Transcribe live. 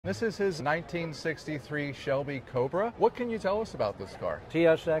This is his 1963 Shelby Cobra. What can you tell us about this car?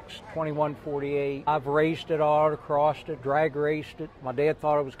 TSX 2148. I've raced it, autocrossed it, drag raced it. My dad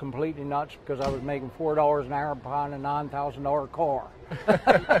thought it was completely nuts because I was making $4 an hour behind a $9,000 car.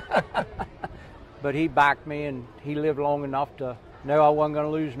 But he backed me, and he lived long enough to know I wasn't going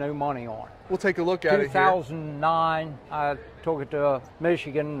to lose no money on it. We'll take a look at it here. 2009, I took it to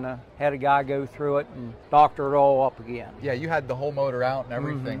Michigan and had a guy go through it and doctor it all up again. Yeah, you had the whole motor out and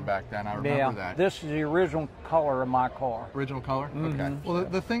everything back then. I remember that. This is the original color of my car. Original color? Okay. Well,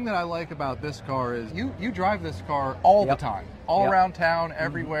 the thing that I like about this car is you drive this car all the time, all around town,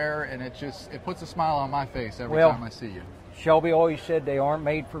 everywhere, and it puts a smile on my face every time I see you. Shelby always said they aren't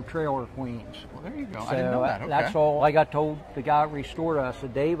made for trailer queens. Well, there you go. So I didn't know that. Okay. That's all. Like I told the guy that restored it, I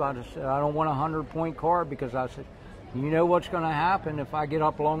said, Dave, I don't want a 100-point car, because I said, you know what's going to happen if I get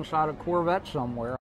up alongside a Corvette somewhere.